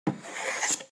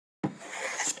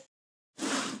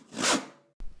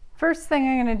First thing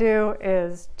I'm going to do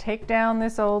is take down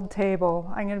this old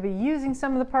table. I'm going to be using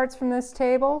some of the parts from this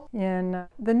table in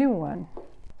the new one.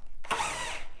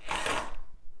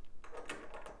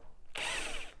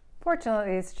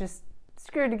 Fortunately, it's just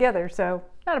screwed together, so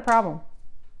not a problem.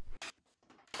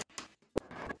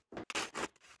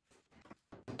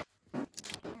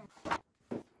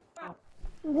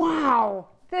 Wow,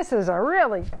 this is a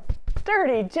really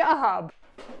dirty job.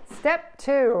 Step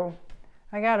 2.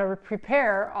 I gotta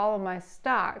prepare all of my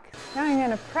stock. Now I'm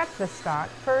gonna prep the stock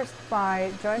first by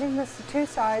joining the 2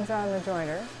 sides on the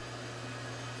joiner.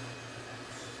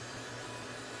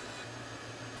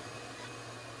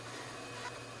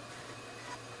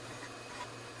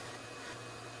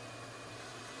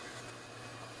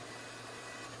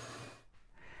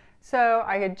 So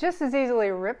I could just as easily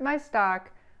rip my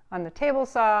stock on the table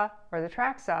saw or the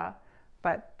track saw,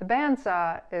 but the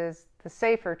bandsaw is the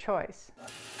safer choice.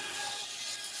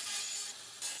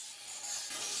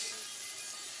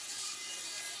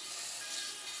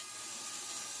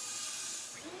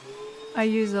 I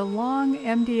use a long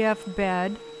MDF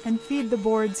bed and feed the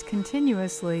boards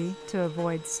continuously to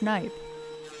avoid snipe.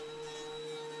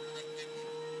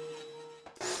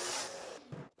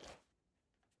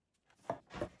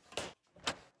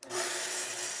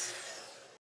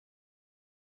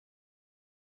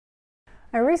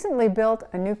 I recently built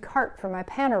a new cart for my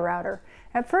panel router.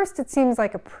 At first it seems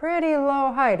like a pretty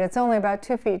low height. It's only about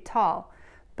 2 feet tall,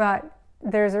 but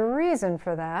there's a reason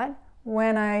for that.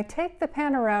 When I take the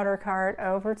panel router cart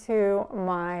over to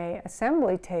my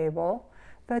assembly table,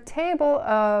 the table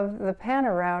of the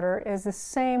panel router is the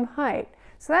same height.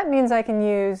 So that means I can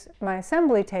use my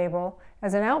assembly table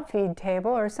as an outfeed table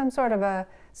or some sort of a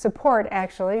support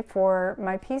actually for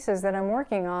my pieces that I'm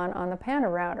working on the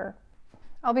panel router.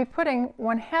 I'll be putting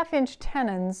 1/2 inch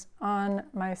tenons on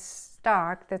my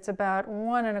stock that's about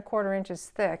 1 1/4 inches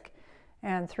thick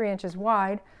and 3 inches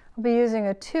wide. I'll be using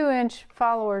a 2-inch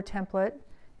follower template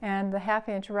and the 1/2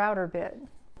 inch router bit.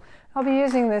 I'll be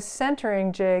using this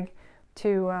centering jig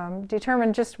to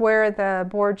determine just where the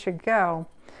board should go.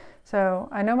 So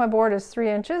I know my board is 3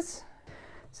 inches,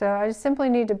 so I just simply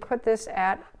need to put this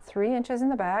at 3 inches in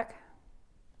the back,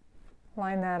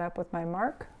 line that up with my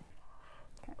mark,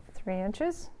 okay, 3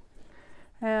 inches,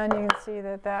 and you can see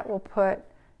that that will put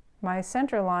my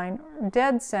center line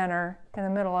dead center in the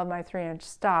middle of my 3-inch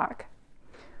stock.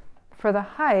 For the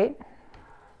height,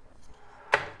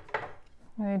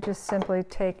 I just simply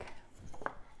take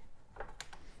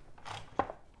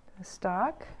the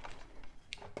stock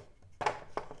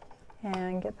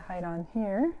and get the height on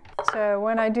here. So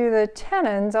when I do the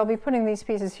tenons, I'll be putting these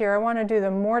pieces here. I want to do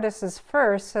the mortises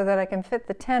first so that I can fit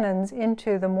the tenons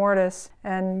into the mortise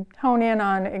and hone in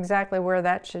on exactly where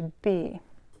that should be.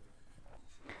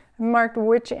 I marked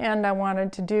which end I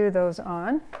wanted to do those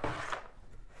on.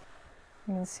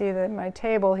 You can see that my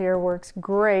table here works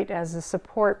great as a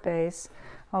support base.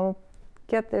 I'll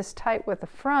get this tight with the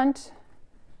front,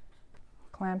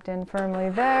 clamped in firmly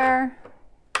there.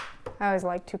 I always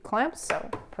like 2 clamps, so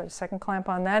put a second clamp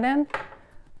on that end.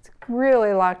 It's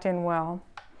really locked in well.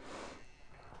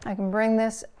 I can bring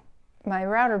my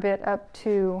router bit up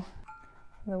to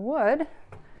the wood,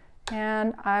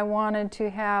 and I wanted to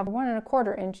have 1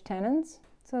 1/4 inch tenons.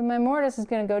 So my mortise is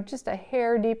going to go just a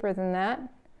hair deeper than that.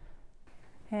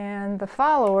 And the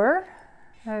follower,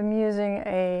 I'm using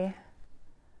a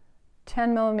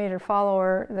 10mm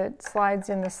follower that slides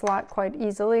in the slot quite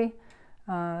easily.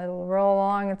 It'll roll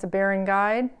along, it's a bearing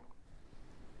guide.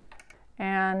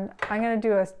 And I'm going to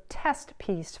do a test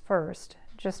piece first,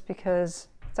 just because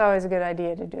it's always a good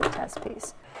idea to do a test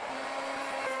piece.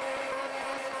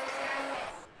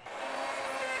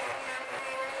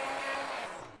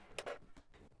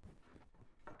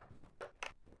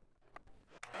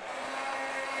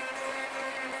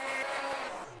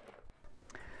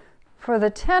 For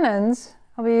the tenons,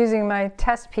 I'll be using my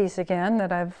test piece again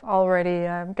that I've already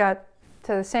got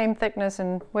to the same thickness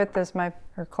and width as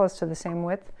or close to the same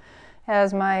width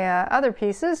as my other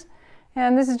pieces.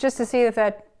 And this is just to see if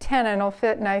that tenon will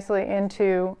fit nicely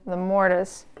into the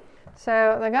mortise.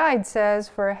 So the guide says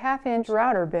for a 1/2 inch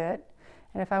router bit,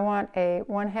 and if I want a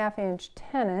 1/2 inch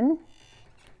tenon,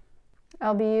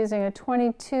 I'll be using a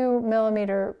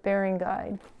 22mm bearing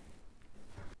guide.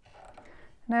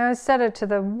 Now I set it to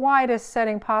the widest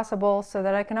setting possible so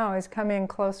that I can always come in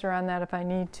closer on that if I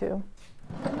need to.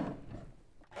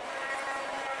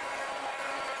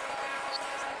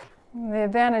 The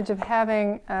advantage of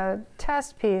having a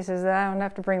test piece is that I don't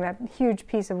have to bring that huge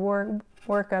piece of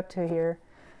work up to here.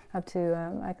 I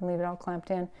can leave it all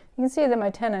clamped in. You can see that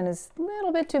my tenon is a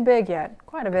little bit too big yet,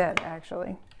 quite a bit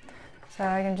actually. So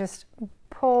I can just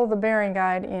pull the bearing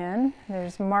guide in.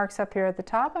 There's marks up here at the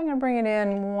top. I'm going to bring it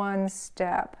in one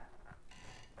step.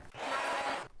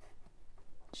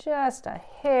 Just a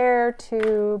hair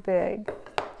too big.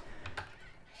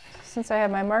 Since I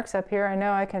have my marks up here, I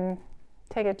know I can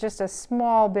take it just a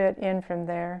small bit in from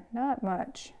there, not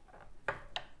much.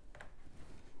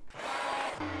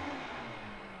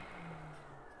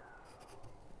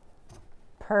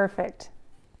 Perfect.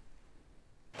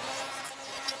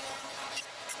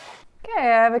 Okay,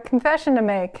 I have a confession to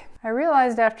make. I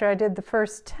realized after I did the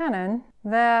first tenon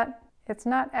that it's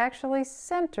not actually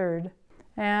centered.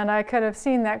 And I could have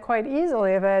seen that quite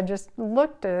easily if I had just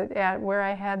looked at where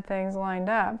I had things lined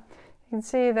up. You can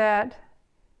see that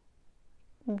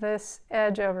this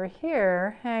edge over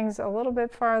here hangs a little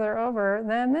bit farther over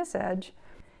than this edge.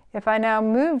 If I now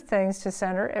moved things to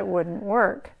center, it wouldn't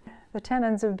work. The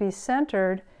tenons would be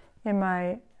centered in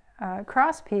my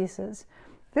cross pieces.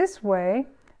 This way,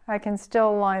 I can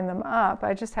still line them up.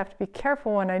 I just have to be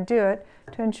careful when I do it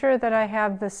to ensure that I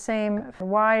have the same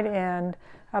wide end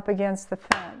up against the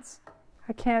fence.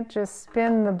 I can't just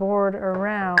spin the board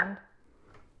around.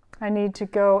 I need to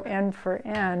go end for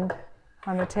end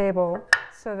on the table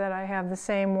so that I have the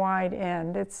same wide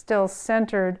end. It's still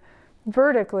centered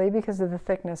vertically because of the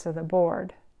thickness of the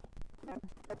board.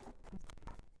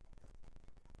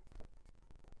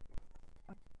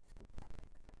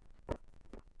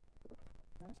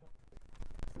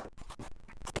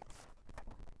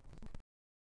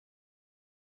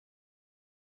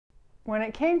 When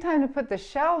it came time to put the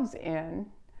shelves in,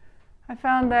 I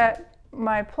found that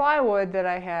my plywood that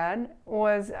I had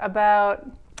was about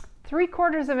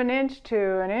 3/4 of an inch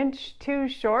to an inch too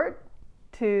short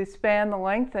to span the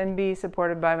length and be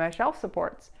supported by my shelf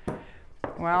supports.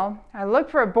 Well, I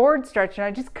looked for a board stretcher and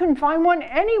I just couldn't find one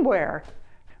anywhere.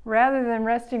 Rather than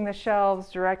resting the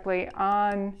shelves directly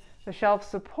on the shelf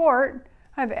support,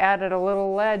 I've added a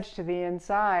little ledge to the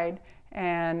inside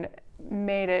and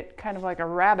made it kind of like a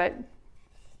rabbet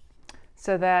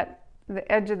so that the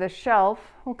edge of the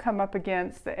shelf will come up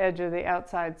against the edge of the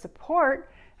outside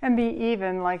support and be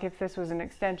even like if this was an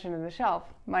extension of the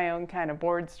shelf, my own kind of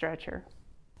board stretcher.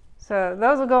 So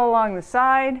those will go along the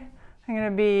side. I'm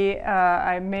going to be,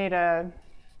 I made a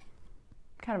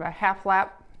kind of a half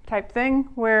lap type thing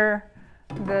where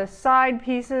the side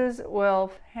pieces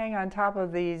will hang on top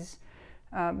of these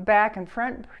back and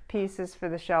front pieces for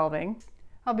the shelving.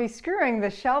 I'll be screwing the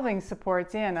shelving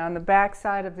supports in on the back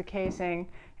side of the casing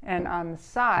and on the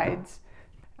sides.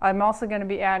 I'm also going to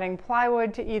be adding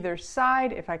plywood to either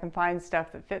side if I can find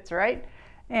stuff that fits right,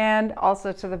 and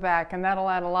also to the back, and that'll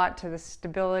add a lot to the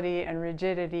stability and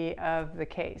rigidity of the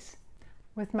case.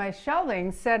 With my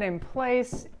shelving set in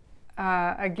place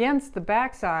against the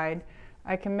back side,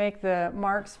 I can make the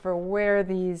marks for where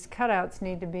these cutouts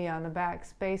need to be on the back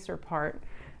spacer part.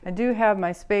 I do have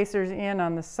my spacers in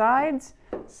on the sides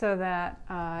so that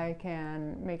I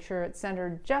can make sure it's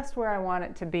centered just where I want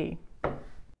it to be.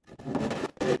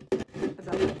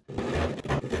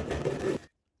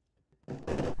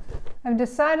 I've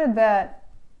decided that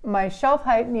my shelf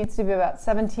height needs to be about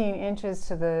 17 inches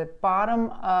to the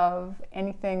bottom of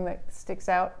anything that sticks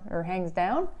out or hangs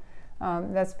down.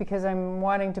 That's because I'm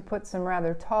wanting to put some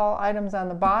rather tall items on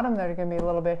the bottom that are going to be a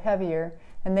little bit heavier,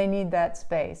 and they need that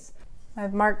space.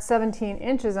 I've marked 17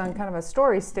 inches on kind of a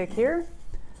story stick here,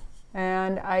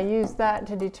 and I use that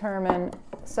to determine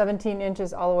 17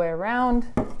 inches all the way around.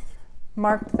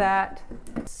 Marked that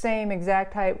same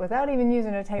exact height without even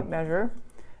using a tape measure.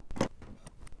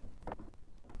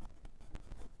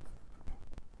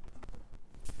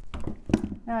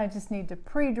 Now I just need to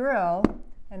pre-drill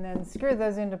and then screw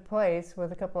those into place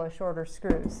with a couple of shorter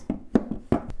screws.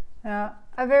 Now,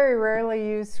 I very rarely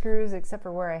use screws except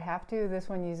for where I have to. This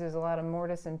one uses a lot of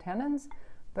mortise and tenons,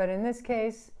 but in this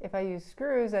case, if I use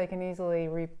screws, I can easily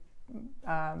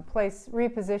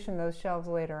reposition those shelves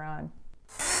later on.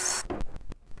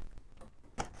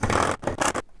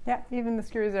 Yeah, even the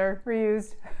screws are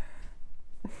reused.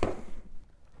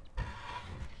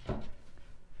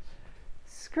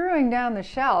 Screwing down the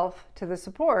shelf to the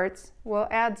supports will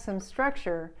add some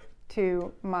structure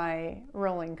to my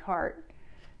rolling cart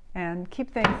and keep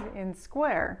things in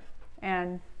square.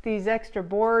 And these extra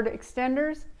board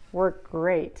extenders work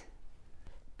great.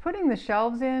 Putting the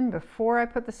shelves in before I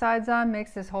put the sides on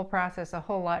makes this whole process a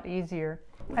whole lot easier.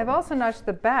 I've also notched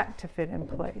the back to fit in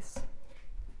place.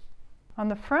 On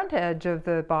the front edge of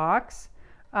the box,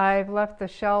 I've left the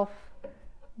shelf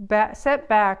set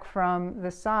back from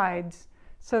the sides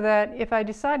so that if I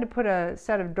decide to put a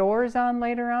set of doors on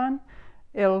later on,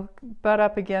 it'll butt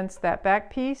up against that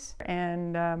back piece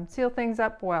and seal things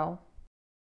up well.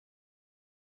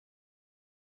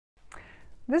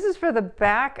 This is for the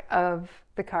back of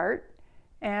the cart.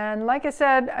 And like I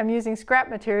said, I'm using scrap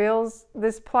materials.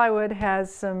 This plywood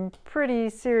has some pretty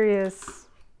serious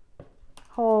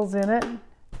holes in it.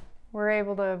 We're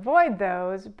able to avoid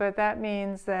those, but that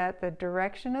means that the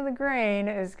direction of the grain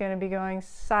is going to be going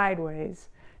sideways.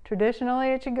 Traditionally,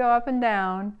 it should go up and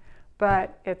down,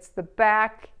 but it's the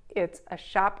back, it's a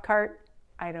shop cart.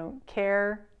 I don't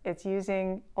care. It's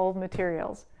using old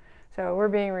materials. So we're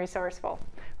being resourceful.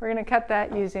 We're going to cut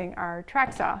that using our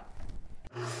track saw.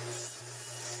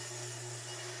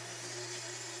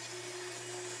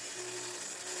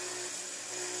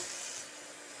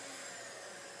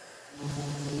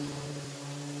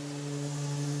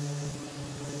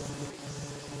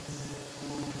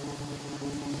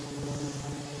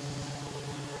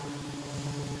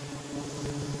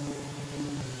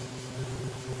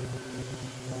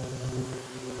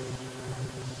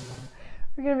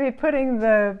 We're going to be putting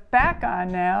the back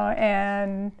on now,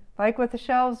 and like with the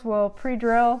shelves, we'll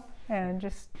pre-drill and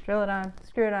just drill it on,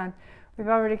 screw it on. We've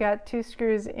already got 2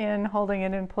 screws in holding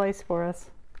it in place for us.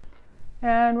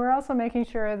 And we're also making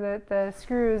sure that the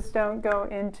screws don't go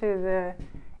into the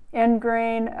end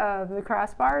grain of the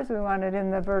crossbars. We want it in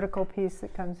the vertical piece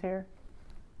that comes here.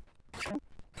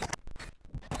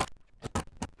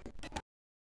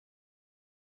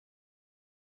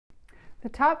 The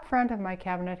top front of my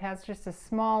cabinet has just a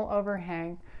small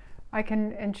overhang. I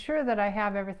can ensure that I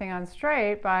have everything on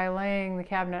straight by laying the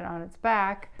cabinet on its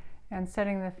back and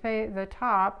setting the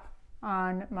top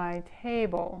on my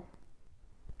table.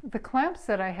 The clamps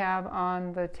that I have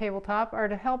on the tabletop are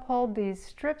to help hold these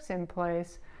strips in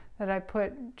place that I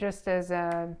put just as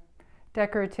a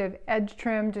decorative edge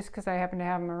trim just because I happen to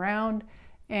have them around,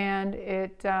 and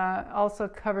it also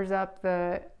covers up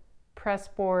the press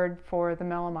board for the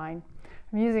melamine.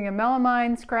 I'm using a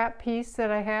melamine scrap piece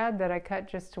that I had that I cut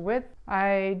just to width.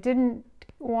 I didn't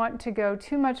want to go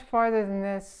too much farther than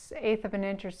this 1/8 of an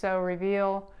inch or so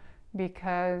reveal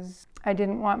because I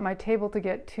didn't want my table to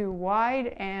get too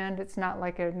wide, and it's not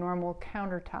like a normal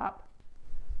countertop.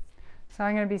 So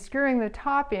I'm going to be screwing the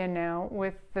top in now.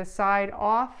 With the side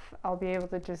off, I'll be able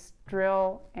to just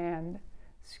drill and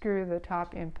screw the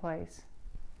top in place.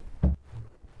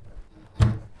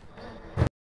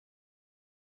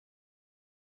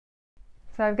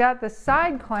 So I've got the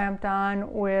side clamped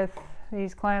on with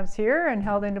these clamps here and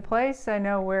held into place. I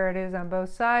know where it is on both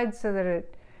sides so that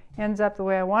it ends up the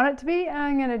way I want it to be.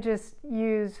 I'm going to just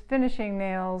use finishing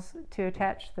nails to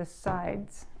attach the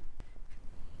sides.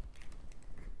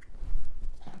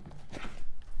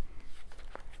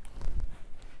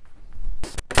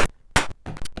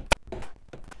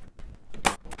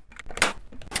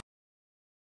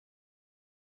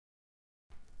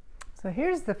 So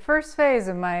here's the first phase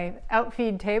of my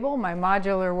Outfeed table, my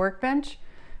modular workbench.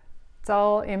 It's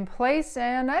all in place,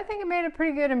 and I think it made a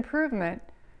pretty good improvement.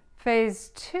 Phase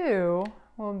 2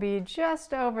 will be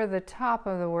just over the top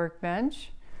of the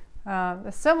workbench.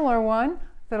 A similar one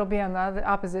that'll be on the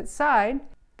opposite side.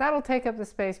 That'll take up the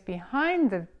space behind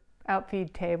the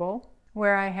Outfeed table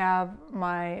where I have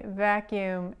my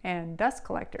vacuum and dust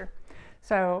collector.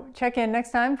 So check in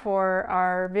next time for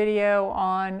our video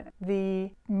on the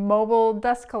mobile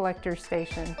dust collector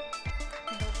station.